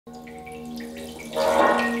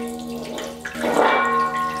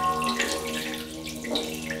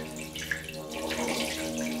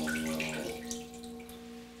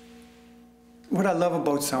What I love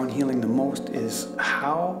about sound healing the most is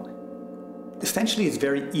how essentially it's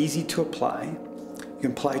very easy to apply. You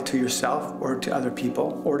can apply it to yourself or to other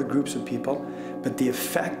people or to groups of people, but the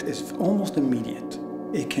effect is almost immediate.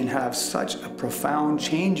 It can have such a profound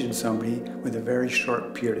change in somebody with a very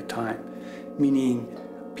short period of time, meaning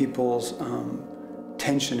people's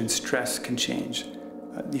tension and stress can change.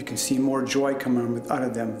 You can see more joy come out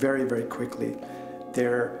of them very, very quickly.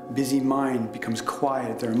 Their busy mind becomes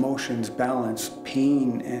quiet, their emotions balance,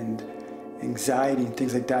 pain and anxiety and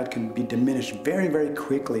things like that can be diminished very, very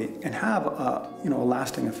quickly and have a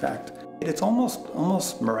lasting effect. It's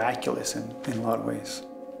almost miraculous in a lot of ways.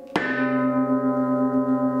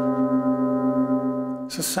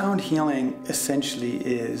 So sound healing essentially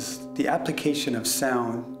is the application of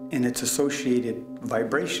sound and its associated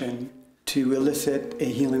vibration to elicit a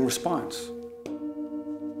healing response.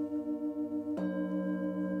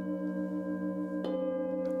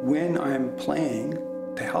 When I'm playing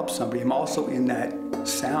to help somebody, I'm also in that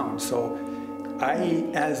sound. So I,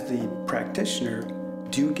 as the practitioner,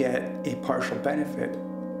 do get a partial benefit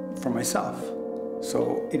for myself.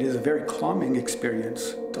 So it is a very calming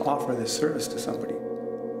experience to offer this service to somebody.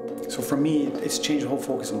 So for me, it's changed the whole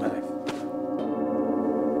focus of my life.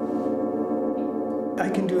 I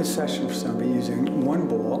can do a session for somebody using one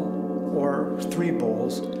bowl or 3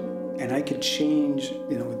 bowls, and I could change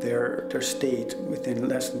their state within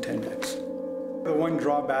less than 10 minutes. The one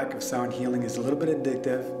drawback of sound healing is a little bit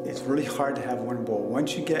addictive. It's really hard to have one bowl.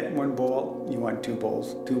 Once you get one bowl, you want 2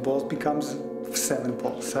 bowls. 2 bowls becomes 7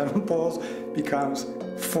 bowls. 7 bowls becomes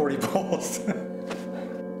 40 bowls.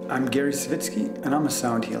 I'm Gary Savitsky, and I'm a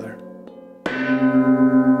sound healer.